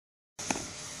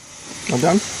All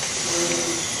done?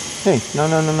 Hey, no.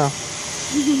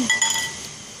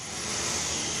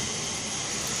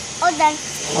 All done.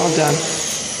 All done.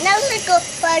 Now let's go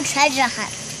for a treasure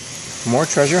hunt. More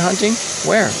treasure hunting?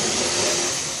 Where?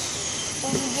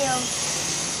 We'll do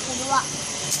to the walk.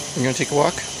 You're gonna take a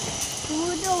walk? To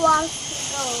the walk to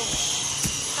go.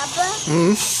 Papa,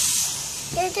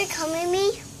 can you come with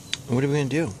me? What are we gonna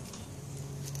do?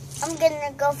 I'm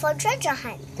gonna go for a treasure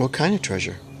hunt. What kind of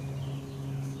treasure?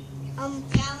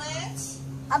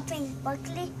 Up in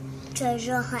Berkeley,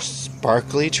 treasure hunt.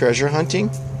 Sparkly treasure hunting?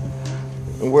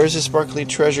 And where's the sparkly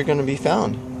treasure gonna be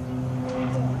found?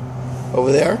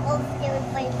 Over there? Over there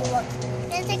by the walk.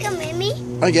 Can you come with me?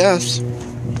 I guess.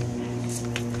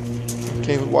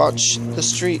 Okay, watch the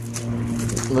street.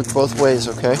 Look both ways,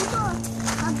 okay?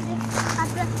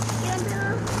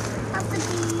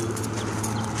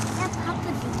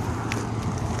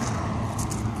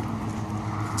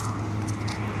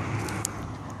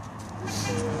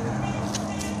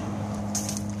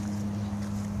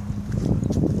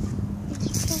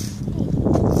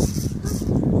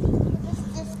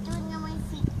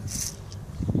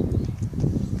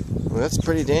 Well, that's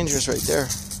pretty dangerous right there.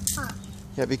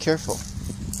 Yeah, be careful.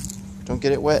 Don't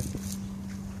get it wet.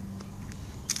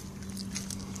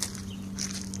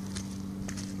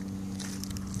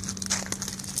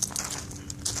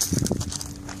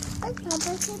 I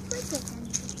probably should put it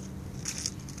in.